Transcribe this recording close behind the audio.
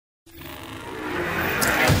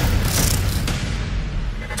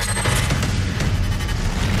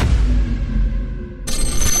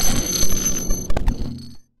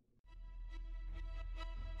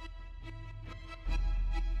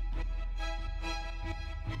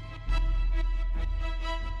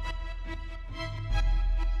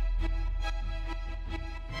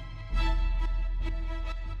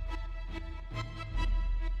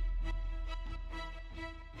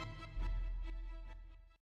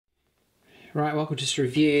Right, welcome to this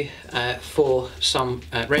review for some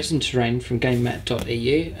resin terrain from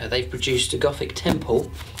Gamemat.eu. They've produced a Gothic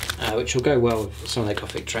temple, which will go well with some of their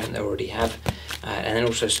Gothic terrain they already have, and then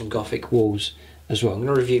also some Gothic walls as well. I'm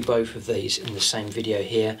going to review both of these in the same video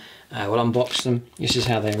here. We'll unbox them, this is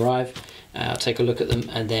how they arrive, I'll take a look at them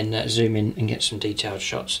and then zoom in and get some detailed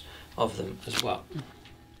shots of them as well.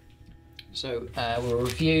 So we'll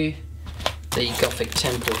review the Gothic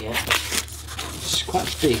temple here. It's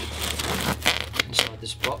quite big inside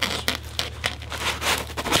this box.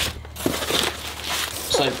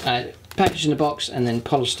 So packaged in the box and then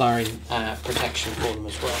polystyrene protection for them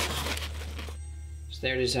as well. So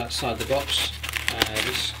there it is outside the box.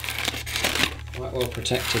 It's quite well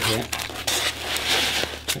protected here.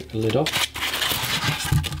 Take the lid off.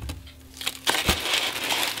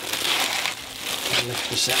 And lift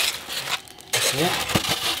this out here.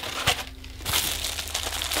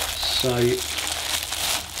 So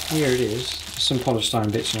here it is, some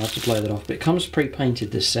polystyrene bits, and I have to blow that off, but it comes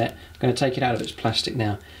pre-painted, this set. I'm going to take it out of its plastic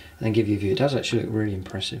now and then give you a view. It does actually look really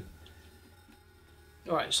impressive.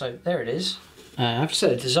 Alright, so there it is. I have to say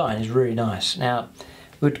the design is really nice. Now,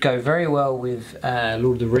 it would go very well with Lord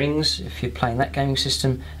of the Rings, if you're playing that gaming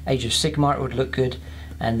system. Age of Sigmar, it would look good.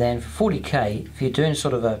 And then for 40k, if you're doing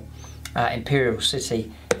sort of a Imperial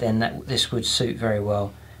city, then this would suit very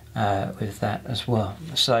well with that as well.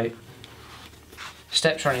 So,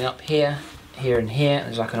 steps running up here, here and here.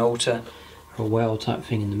 There's like an altar or a well type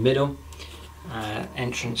thing in the middle.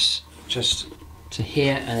 Entrance just to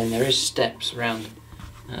here, and then there is steps around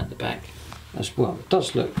the back as well. It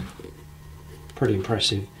does look pretty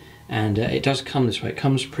impressive, and it does come this way. It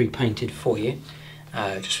comes pre-painted for you,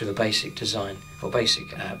 just with a basic design or basic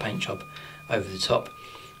paint job over the top.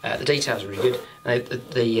 The details are really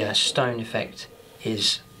good. The stone effect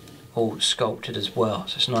is all sculpted as well,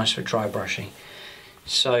 so it's nice for dry brushing.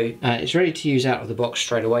 So it's ready to use out of the box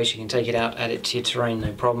straight away, so you can take it out, add it to your terrain,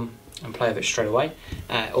 no problem, and play with it straight away.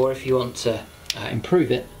 Or if you want to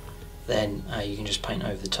improve it, then you can just paint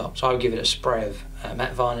over the top. So I would give it a spray of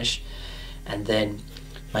matte varnish, and then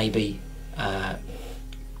maybe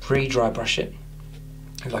re-dry brush it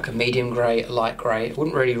with like a medium grey, a light grey. I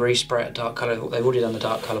wouldn't really respray it a dark colour, they've already done the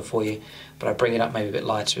dark colour for you, but I'd bring it up maybe a bit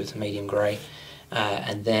lighter with the medium grey,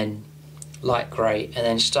 and then light grey, and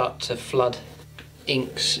then start to flood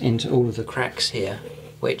inks into all of the cracks here,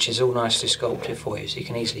 which is all nicely sculpted for you, so you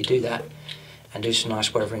can easily do that and do some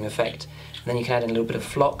nice weathering effect. And then you can add in a little bit of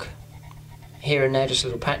flock here and there, just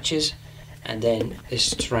little patches, and then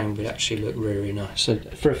this terrain would actually look really, really nice. So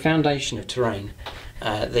for a foundation of terrain,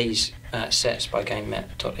 these sets by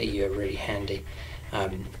Gamemat.eu are really handy,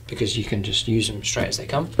 because you can just use them straight as they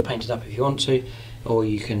come, paint it up if you want to, or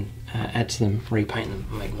you can add to them, repaint them,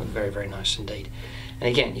 and make them look very, very nice indeed. And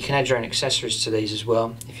again, you can add your own accessories to these as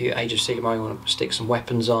well. If you're Age of Sigmar, you want to stick some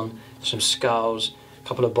weapons on, some skulls, a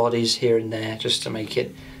couple of bodies here and there, just to make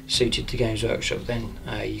it suited to Games Workshop, then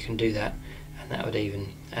you can do that, and that would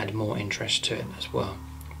even add more interest to it as well.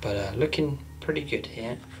 But looking pretty good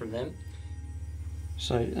here from them.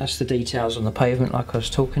 So that's the details on the pavement like I was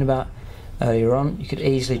talking about earlier on. You could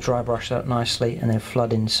easily dry brush that nicely and then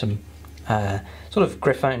flood in some sort of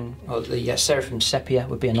Griffon, or the Seraphim Sepia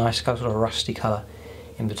would be a nice colour, sort of a rusty colour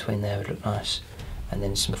in between there would look nice, and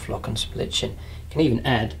then some flock and some lichen. You can even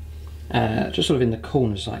add just sort of in the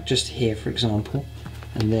corners, like just here for example,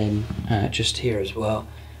 and then just here as well.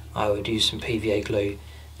 I would use some PVA glue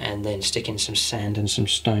and then stick in some sand and some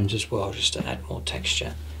stones as well, just to add more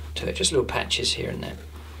texture to it, just little patches here and there.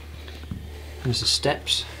 There's the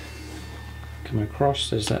steps coming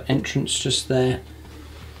across, there's that entrance just there,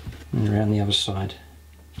 and around the other side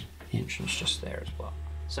the entrance just there as well.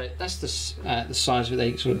 So that's the size of it.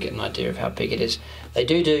 They sort of get an idea of how big it is. They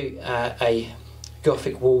do a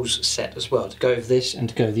Gothic walls set as well, to go with this and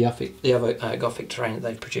to go with the other Gothic terrain that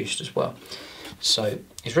they've produced as well. So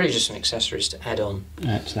it's really just some accessories to add on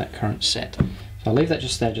to that current set. So I'll leave that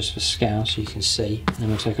just there just for scale so you can see, and then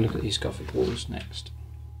we'll take a look at these Gothic walls next.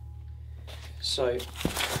 So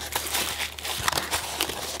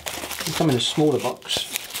they come in a smaller box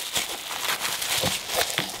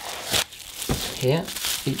here,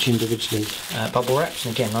 each individually bubble wrapped,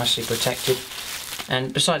 and again nicely protected.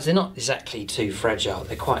 And besides, they're not exactly too fragile,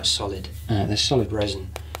 they're quite solid. They're solid resin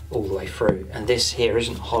all the way through, and this here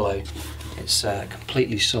isn't hollow, it's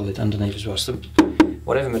completely solid underneath as well. So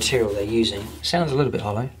whatever material they're using, sounds a little bit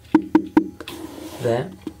hollow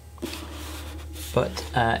there, but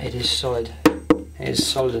it is solid. It is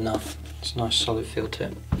solid enough. It's a nice solid feel to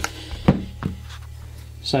it.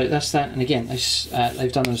 So that's that, and again,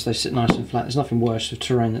 they've done them so they sit nice and flat. There's nothing worse with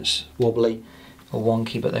terrain that's wobbly or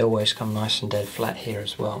wonky, but they always come nice and dead flat here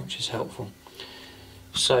as well, which is helpful.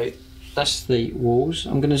 So that's the walls.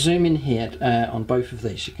 I'm going to zoom in here on both of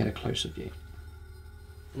these to get a closer view.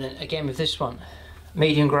 And then again with this one,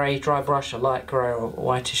 medium grey dry brush, a light grey or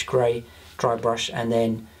whitish grey dry brush, and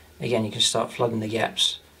then again you can start flooding the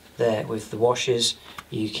gaps there with the washes.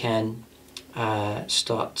 You can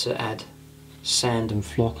start to add sand and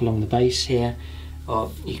flock along the base here,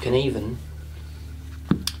 or you can even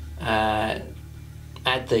add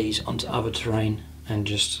these onto other terrain and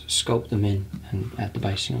just sculpt them in and add the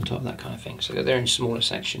basing on top, that kind of thing. So they're in smaller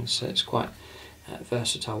sections, so it's quite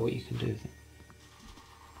versatile what you can do with it.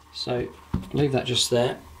 So leave that just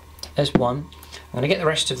there. There's one. I'm going to get the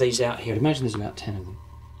rest of these out here. Imagine there's about 10 of them.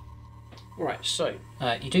 Right, so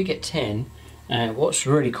you do get 10. What's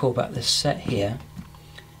really cool about this set here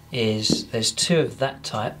is there's 2 of that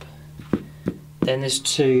type, then there's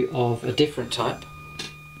 2 of a different type,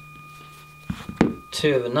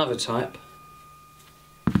 2 of another type,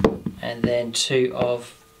 and then 2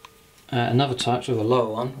 of another type, sort of a lower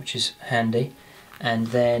one, which is handy, and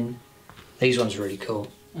then these ones are really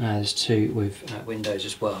cool. There's 2 with windows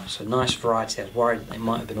as well, so nice variety. I was worried that they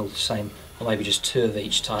might have been all the same, or maybe just 2 of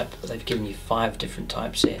each type, but they've given you 5 different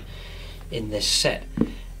types here in this set.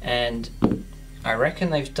 And I reckon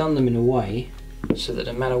they've done them in a way so that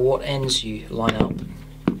no matter what ends you line up,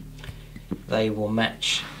 they will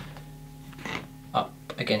match up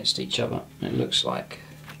against each other. It looks like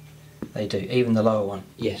they do. Even the lower one,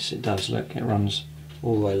 yes it does, look, it runs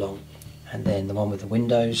all the way along. And then the one with the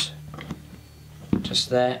windows, just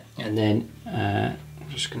there, and then I'm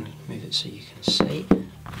just going to move it so you can see,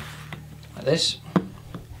 like this.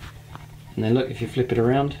 And then look, if you flip it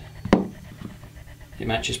around, it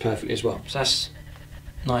matches perfectly as well. So that's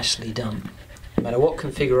nicely done. No matter what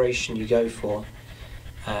configuration you go for,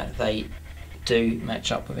 they do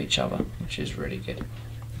match up with each other, which is really good.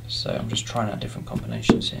 So I'm just trying out different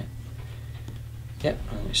combinations here. Yep,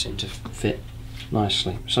 and they seem to fit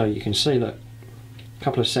nicely. So you can see, look, a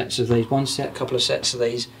couple of sets of these, one set, a couple of sets of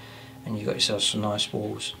these, and you've got yourself some nice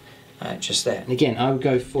walls just there. And again, I would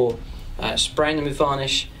go for spraying them with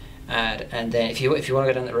varnish, and then if you want to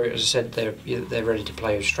go down that route, as I said, they're ready to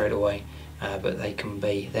play with straight away, but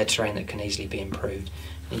they're terrain that can easily be improved.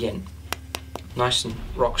 Again, nice and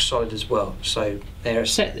rock solid as well, so they're a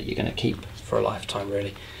set that you're going to keep for a lifetime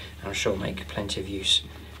really, and I'm sure make plenty of use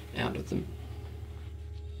out of them.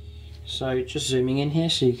 So just zooming in here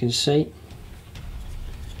so you can see,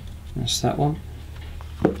 that's that one.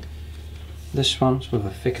 This one's with a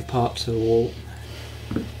thicker part to the wall.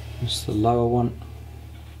 That's the lower one,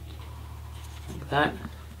 like that.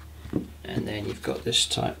 And then you've got this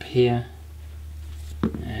type here,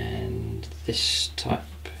 and this type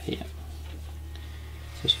here.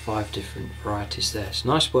 There's 5 different varieties there. So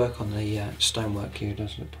nice work on the stonework here, it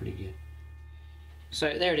does look pretty good.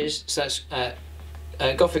 So there it is, so that's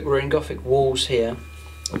Gothic Ruin, Gothic Walls here,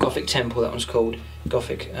 or Gothic Temple, that one's called,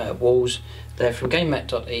 Gothic Walls. They're from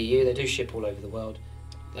Gamemat.eu, they do ship all over the world.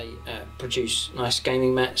 They produce nice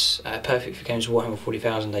gaming mats, perfect for games of Warhammer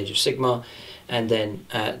 40,000, Age of Sigmar, and then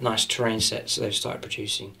nice terrain sets they've started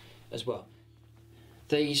producing as well.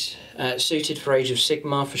 These suited for Age of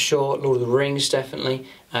Sigmar for sure, Lord of the Rings definitely,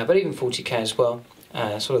 but even 40k as well,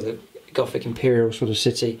 sort of the Gothic Imperial sort of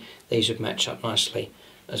city, these would match up nicely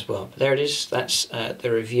as well. But there it is, that's the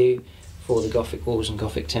review for the Gothic Walls and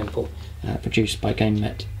Gothic Temple, produced by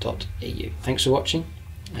Gamemat.eu. Thanks for watching,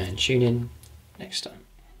 and tune in next time.